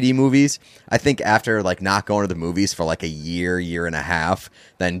watching 3D movies. I think after like not going to the movies for like a year and a half,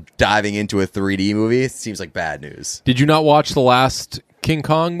 then diving into a 3D movie, it seems like bad news. Did you not watch the last King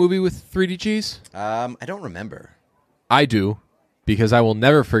Kong movie with 3D Gs? I don't remember. I do, because I will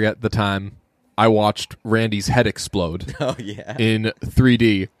never forget the time I watched Randy's head explode. Oh yeah, in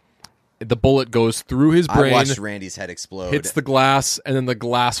 3D. The bullet goes through his brain. I watched Randy's head explode. Hits the glass, and then the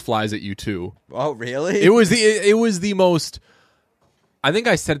glass flies at you too. Oh, really? It was the most. I think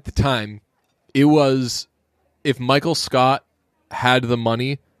I said at the time, it was, if Michael Scott had the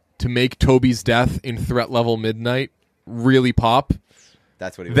money to make Toby's death in Threat Level Midnight really pop.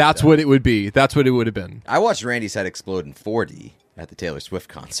 That's what. That's what it would be. That's what it would have been. I watched Randy's head explode in 4D at the Taylor Swift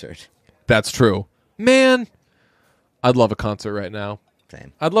concert. That's true, man. I'd love a concert right now.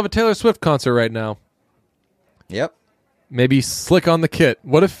 Same. I'd love a Taylor Swift concert right now. Yep. Maybe Slick on the kit.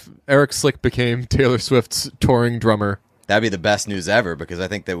 What if Eric Slick became Taylor Swift's touring drummer? That'd be the best news ever, because I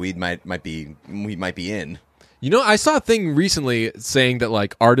think that we might be in. You know, I saw a thing recently saying that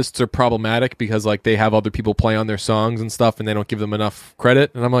like artists are problematic because like they have other people play on their songs and stuff, and they don't give them enough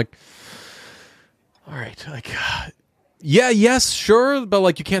credit. And I'm like, all right, like, yeah, yes, sure, but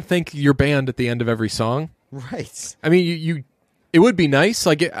like you can't thank your band at the end of every song, right? I mean, you it would be nice.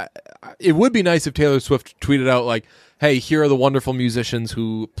 Like it would be nice if Taylor Swift tweeted out like, "Hey, here are the wonderful musicians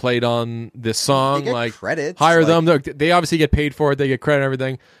who played on this song. They get like, credits. Hire them. They obviously get paid for it. They get credit and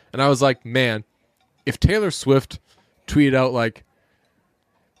everything." And I was like, man, if Taylor Swift tweeted out like,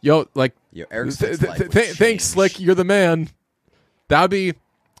 "Yo, like, Eric thanks, Slick, you're the man," that'd be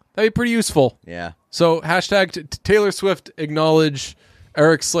pretty useful. Yeah. So hashtag Taylor Swift acknowledge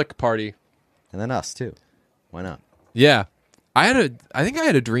Eric Slick party, and then us too. Why not? Yeah. I think I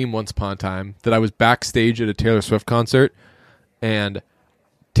had a dream once upon a time that I was backstage at a Taylor Swift concert, and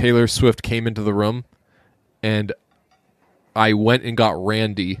Taylor Swift came into the room, and I went and got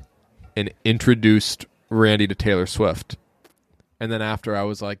Randy and introduced Randy to Taylor Swift. And then after, I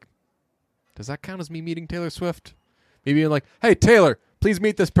was like, does that count as me meeting Taylor Swift? Maybe like, hey, Taylor, please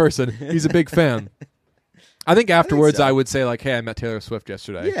meet this person. He's a big fan. I think afterwards I would say like, hey, I met Taylor Swift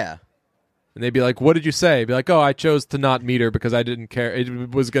yesterday. Yeah. And they'd be like, what did you say? I'd be like, oh, I chose to not meet her because I didn't care.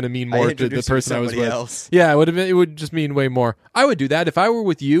 It was going to mean more to the person I was with. Else. Yeah, it would just mean way more. I would do that. If I were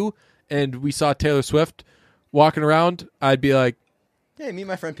with you and we saw Taylor Swift walking around, I'd be like, hey, meet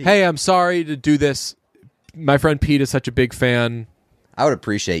my friend Pete. Hey, I'm sorry to do this. My friend Pete is such a big fan. I would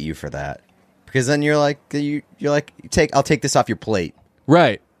appreciate you for that. Because then you're like, I'll take this off your plate.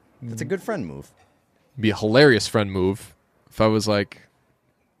 Right. That's a good friend move. It'd be a hilarious friend move if I was like,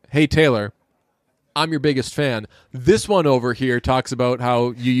 hey, Taylor, I'm your biggest fan. This one over here talks about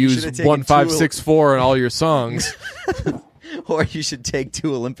how you use 1564 in all your songs. Or you should take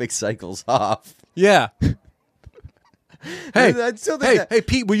 2 Olympic cycles off. Yeah. Hey, that... hey,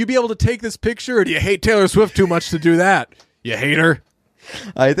 Pete, will you be able to take this picture, or do you hate Taylor Swift too much to do that? You hater.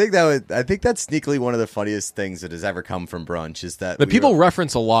 I think that's sneakily one of the funniest things that has ever come from brunch is that people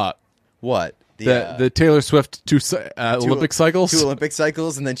reference a lot. What? The Taylor Swift Olympic cycles. 2 Olympic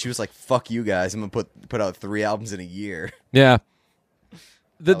cycles, and then she was like, "Fuck you guys! I'm gonna put out 3 albums in a year." Yeah.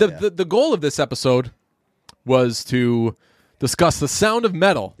 The goal of this episode was to discuss the Sound of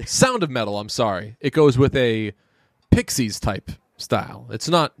Metal. Sound of Metal, I'm sorry. It goes with a Pixies type style. It's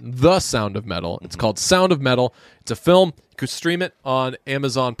not The Sound of Metal. It's called Sound of Metal. It's a film. You could stream it on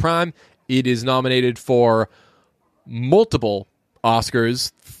Amazon Prime. It is nominated for multiple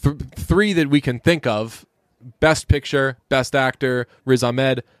Oscars, 3 that we can think of. Best Picture, Best Actor, Riz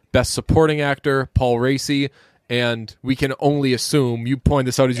Ahmed, Best Supporting Actor, Paul Raci, and we can only assume, you point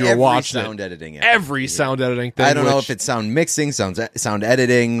this out as you were watching sound editing. Every sound editing thing. I don't know if it's sound mixing, sound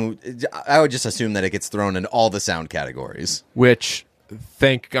editing. I would just assume that it gets thrown in all the sound categories. Which,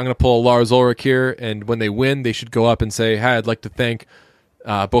 I'm going to pull a Lars Ulrich here, and when they win, they should go up and say, hey, I'd like to thank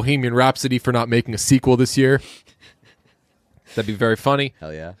Bohemian Rhapsody for not making a sequel this year. That'd be very funny.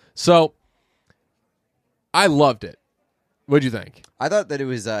 Hell yeah. So, I loved it. What'd you think? I thought that it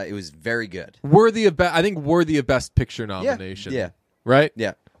was very good. Worthy of Best Picture nomination. Yeah. Right?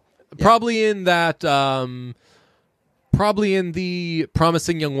 Yeah. Probably in that probably in the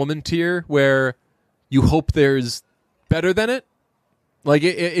Promising Young Woman tier where you hope there's better than it. Like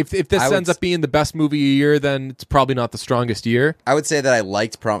if this ends up being the best movie a year, then it's probably not the strongest year. I would say that I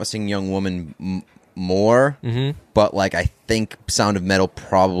liked Promising Young Woman more, but like I think Sound of Metal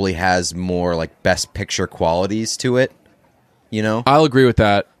probably has more like Best Picture qualities to it. You know, I'll agree with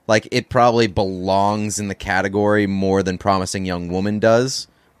that. Like it probably belongs in the category more than Promising Young Woman does,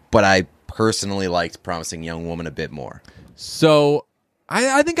 but I personally liked Promising Young Woman a bit more. So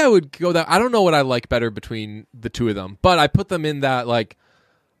I think I would go that. I don't know what I like better between the two of them, but I put them in that like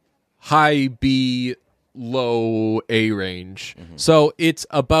high B, low A range. So it's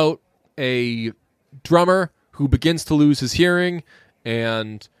about a drummer who begins to lose his hearing,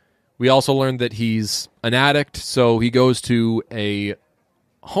 and we also learned that he's an addict, so he goes to a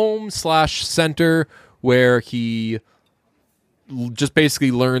home/center where he just basically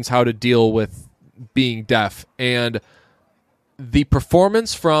learns how to deal with being deaf. And the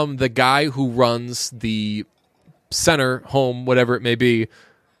performance from the guy who runs the center, home, whatever it may be,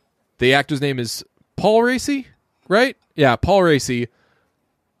 the actor's name is Paul Raci, right? Yeah, Paul Raci.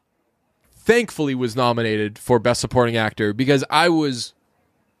 Thankfully was nominated for Best Supporting Actor because I was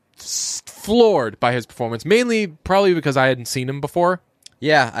floored by his performance, mainly probably because I hadn't seen him before.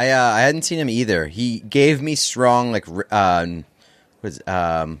 Yeah, I hadn't seen him either. He gave me strong like not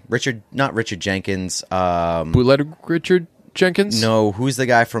Richard Jenkins, Bootlegger Richard Jenkins? No, who's the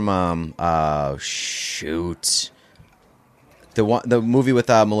guy from the movie with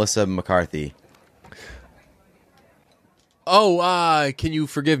Melissa McCarthy? Oh, Can You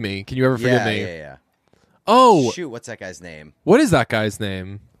Forgive Me? Can You Ever Forgive Me? Yeah. Oh, shoot, what's that guy's name? What is that guy's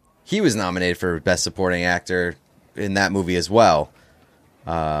name? He was nominated for Best Supporting Actor in that movie as well.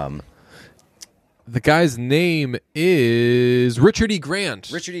 The guy's name is Richard E.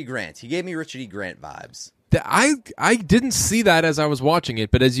 Grant. Richard E. Grant. He gave me Richard E. Grant vibes. I didn't see that as I was watching it,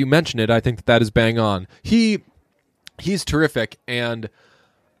 but as you mentioned it, I think that is bang on. He's terrific, and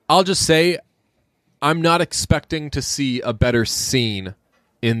I'll just say I'm not expecting to see a better scene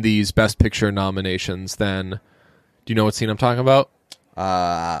in these Best Picture nominations than... Do you know what scene I'm talking about?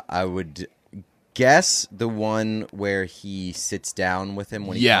 I would guess the one where he sits down with him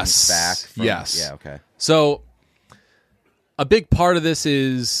when he comes back. Yes. Yeah, okay. So a big part of this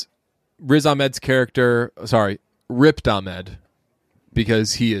is Riz Ahmed's character, Ripped Ahmed,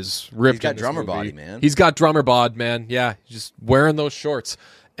 because he is ripped. He's got in this drummer movie. body, man. He's got drummer bod, man. Yeah, just wearing those shorts.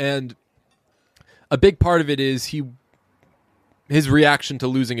 And a big part of it is his reaction to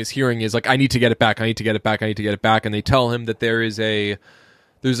losing his hearing is like, I need to get it back. And they tell him that there's a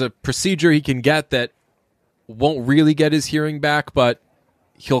procedure he can get that won't really get his hearing back, but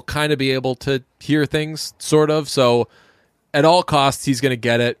he'll kind of be able to hear things, sort of. So at all costs, he's going to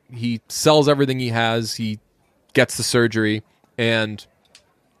get it. He sells everything he has. He gets the surgery. And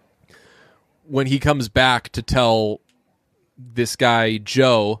when he comes back to tell this guy,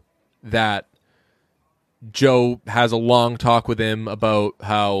 Joe, that Joe has a long talk with him about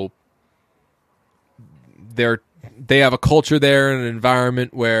how they have a culture there and an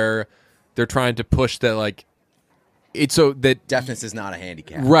environment where they're trying to push that, like, it's so that deafness is not a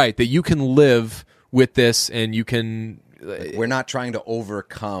handicap, right? That you can live with this and you can. We're not trying to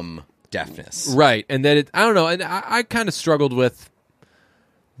overcome deafness, right? And that I don't know, and I kind of struggled with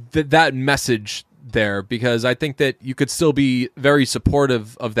that message there because I think that you could still be very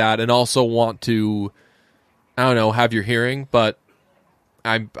supportive of that and also want to, I don't know, have your hearing, but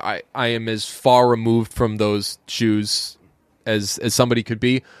I am as far removed from those shoes as somebody could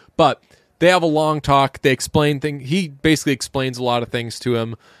be. But they have a long talk. They explain things. He basically explains a lot of things to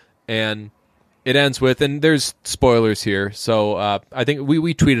him, and it ends with, and there's spoilers here. So I think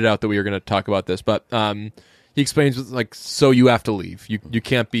we tweeted out that we were going to talk about this, but he explains like, so you have to leave. You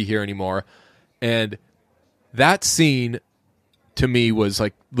can't be here anymore. And that scene to me was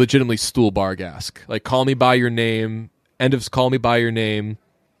like legitimately Stuhlbarg-esque. Like, call me by your name, end of call me by your name,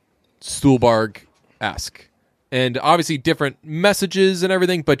 Stuhlbarg-esque. And obviously different messages and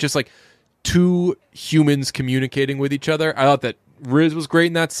everything, but just like two humans communicating with each other. I thought that Riz was great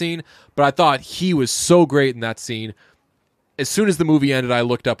in that scene, but I thought he was so great in that scene. As soon as the movie ended, I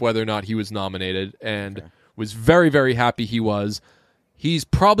looked up whether or not he was nominated and was very, very happy he was. He's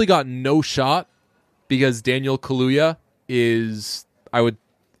probably got no shot because Daniel Kaluuya is, I would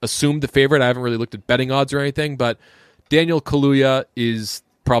assume, the favorite. I haven't really looked at betting odds or anything, but Daniel Kaluuya is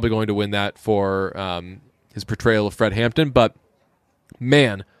probably going to win that for his portrayal of Fred Hampton. But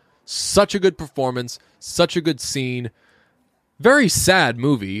man, such a good performance, such a good scene. Very sad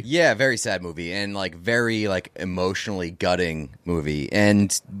movie. Yeah, very sad movie, and like very like emotionally gutting movie.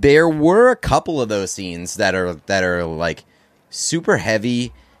 And there were a couple of those scenes that are like super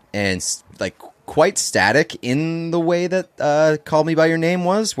heavy and like quite static in the way that Call Me by Your Name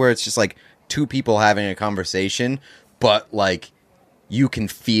was, where it's just like two people having a conversation, but like you can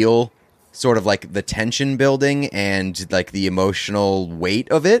feel sort of like the tension building and like the emotional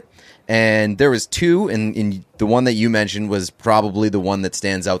weight of it. And there was two, and the one that you mentioned was probably the one that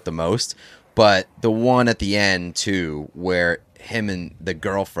stands out the most. But the one at the end, too, where him and the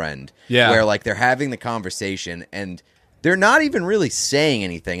girlfriend, where like they're having the conversation, and they're not even really saying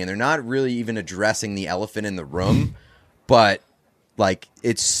anything, and they're not really even addressing the elephant in the room. But like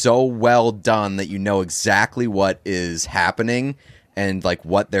it's so well done that you know exactly what is happening and like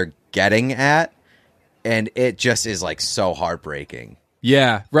what they're getting at, and it just is like so heartbreaking.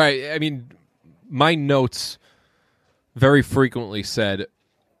 Yeah, right. I mean, my notes very frequently said,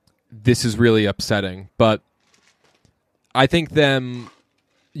 this is really upsetting. But I think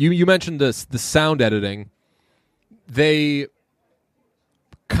you mentioned this, the sound editing. They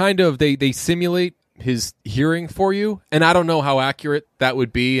kind of, they simulate his hearing for you. And I don't know how accurate that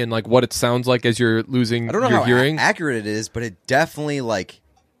would be and like what it sounds like as you're losing I don't know your how hearing. Accurate it is, but it definitely like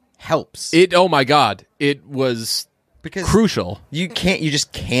helps. Oh my God. It was... because crucial. You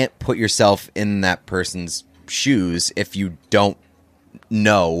just can't put yourself in that person's shoes if you don't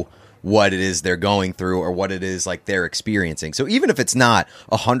know what it is they're going through or what it is like they're experiencing. So even if it's not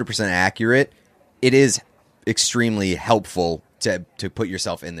 100% accurate, it is extremely helpful to put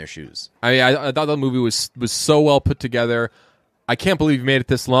yourself in their shoes. I thought the movie was so well put together. I can't believe you made it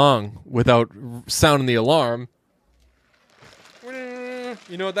this long without sounding the alarm.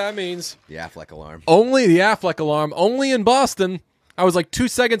 You know what that means? The Affleck alarm. Only the Affleck alarm. Only in Boston. I was like 2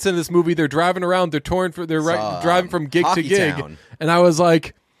 seconds in this movie. They're driving around. They're driving from gig to gig, Town. And I was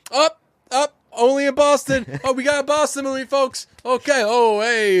like, up. Only in Boston. Oh, we got a Boston movie, folks. Okay. Oh,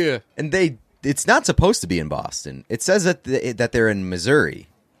 hey. And it's not supposed to be in Boston. It says that they're in Missouri.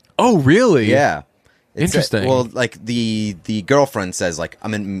 Oh, really? Yeah. Interesting. Well, like the girlfriend says, like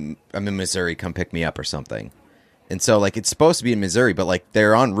I'm in Missouri. Come pick me up or something. And so, like, it's supposed to be in Missouri, but, like,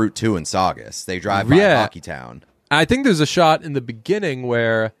 they're on Route 2 in Saugus. They drive by Hockey Town. I think there's a shot in the beginning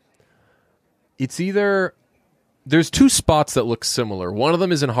where it's either... There's two spots that look similar. One of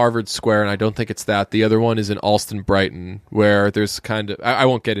them is in Harvard Square, and I don't think it's that. The other one is in Alston Brighton, where there's kind of... I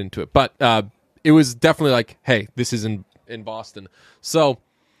won't get into it, but it was definitely like, hey, this is in Boston. So,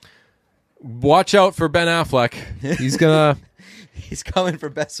 watch out for Ben Affleck. He's gonna... He's coming for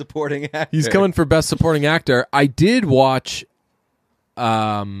Best Supporting Actor. He's coming for Best Supporting Actor. I did watch...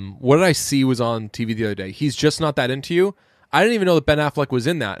 what did I see was on TV the other day? He's Just Not That Into You. I didn't even know that Ben Affleck was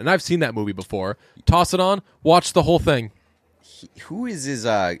in that, and I've seen that movie before. Toss it on, watch the whole thing. Who is his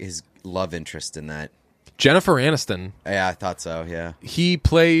love interest in that? Jennifer Aniston. Yeah, I thought so, yeah. He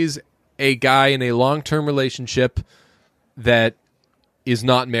plays a guy in a long-term relationship that is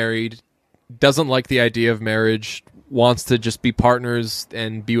not married, doesn't like the idea of marriage, wants to just be partners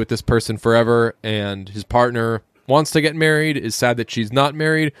and be with this person forever, and his partner wants to get married, is sad that she's not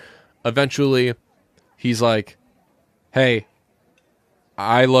married. Eventually, he's like, hey,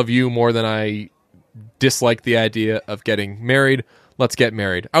 I love you more than I dislike the idea of getting married. Let's get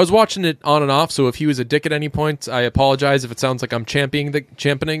married. I was watching it on and off, so if he was a dick at any point, I apologize if it sounds like I'm championing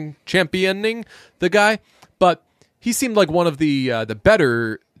the guy. But he seemed like one of the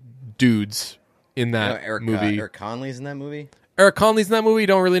better dudes in that movie. Eric Conley's in that movie? Eric Conley's in that movie. You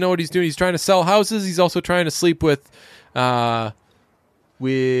don't really know what he's doing. He's trying to sell houses. He's also trying to sleep with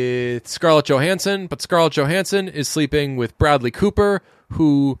Scarlett Johansson, but Scarlett Johansson is sleeping with Bradley Cooper,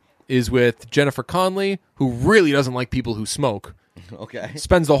 who is with Jennifer Connelly, who really doesn't like people who smoke. Okay.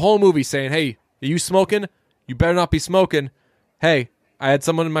 Spends the whole movie saying, hey, are you smoking? You better not be smoking. Hey, I had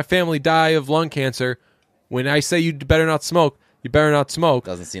someone in my family die of lung cancer. when I say you better not smoke, you better not smoke.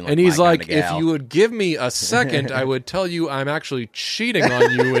 Doesn't seem like and he's my like, kinda gal. if you would give me a second, I would tell you I'm actually cheating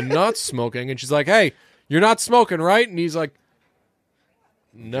on you and not smoking. And she's like, hey, you're not smoking, right? And he's like,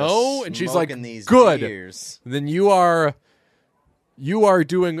 no. Just And she's like, smoking these good. beers. Then you are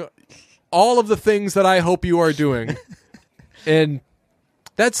doing all of the things that I hope you are doing. And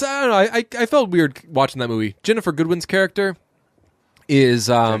that's, I don't know, I felt weird watching that movie. Jennifer Goodwin's character is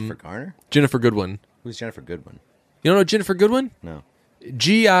Jennifer Garner? Jennifer Goodwin. Who's Jennifer Goodwin? You don't know Jennifer Goodwin? No.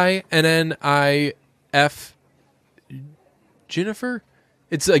 Ginnif. Jennifer?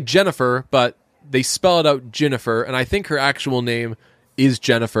 It's like Jennifer, but they spell it out Jennifer, and I think her actual name is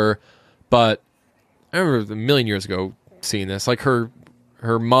Jennifer. But I remember a million years ago seeing this. Like her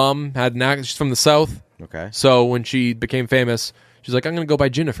mom had an accent. She's from the South, Okay. so when she became famous, she's like, I'm going to go by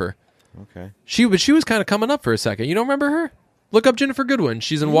Jennifer. Okay. She was kind of coming up for a second. You don't remember her? Look up Jennifer Goodwin.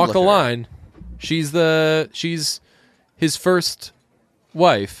 She's in You Walk look the her up. Line. She's his first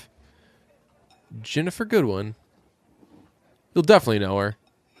wife. Jennifer Goodwin. You'll definitely know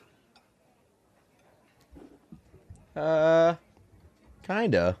her.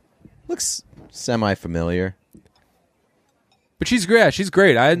 Kinda. Looks semi-familiar. But she's great. She's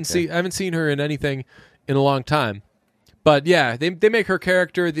great. I haven't seen her in anything in a long time. But yeah, they make her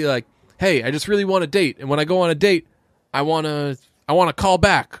character the like, hey, I just really want a date, and when I go on a date, I want to call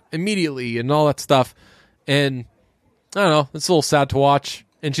back immediately and all that stuff. And I don't know, it's a little sad to watch.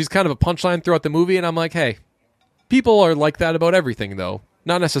 And she's kind of a punchline throughout the movie, and I'm like, hey, people are like that about everything, though.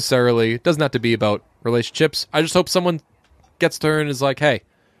 Not necessarily. It doesn't have to be about relationships. I just hope someone gets to her and is like, hey,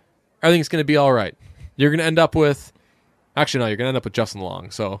 everything's going to be all right. You're going to end up with... Actually, no, you're going to end up with Justin Long,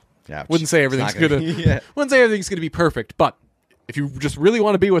 so... Yeah, wouldn't say it's everything's not going gonna- to... Yeah. Wouldn't say everything's going to be perfect, but if you just really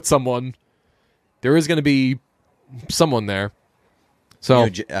want to be with someone, there is going to be someone there. So...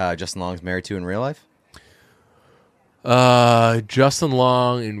 You know, Justin Long's married to in real life? Justin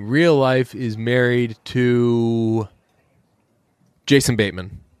Long in real life is married to Jason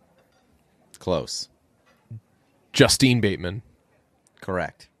Bateman. Close. Justine Bateman.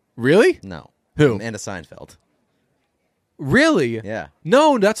 Correct. Really? No. Who? Amanda Seinfeld. Really? Yeah.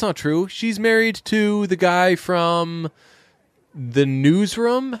 No, that's not true. She's married to the guy from The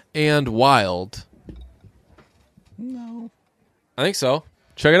Newsroom and Wild. No. I think so.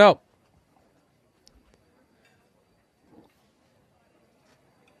 Check it out.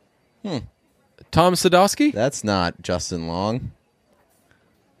 Tom Sadowski? That's not Justin Long.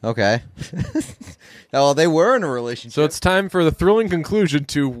 Okay. Well, they were in a relationship. So it's time for the thrilling conclusion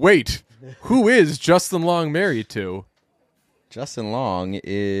to wait. Who is Justin Long married to? Justin Long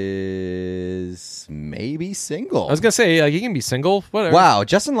is maybe single. I was gonna say like he can be single. Whatever. Wow,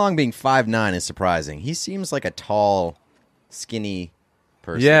 Justin Long being 5'9" is surprising. He seems like a tall, skinny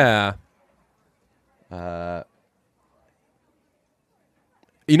person. Yeah.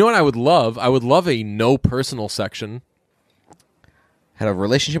 You know what I would love? I would love a no personal section. Had a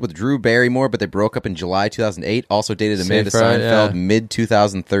relationship with Drew Barrymore, but they broke up in July 2008. Also dated Amanda Safe, right? Seinfeld Yeah.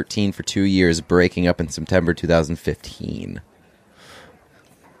 mid-2013 for 2 years, breaking up in September 2015.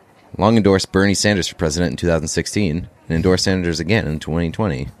 Long endorsed Bernie Sanders for president in 2016 and endorsed Sanders again in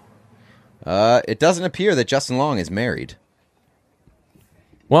 2020. It doesn't appear that Justin Long is married.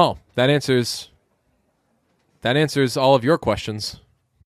 Well, that answers all of your questions.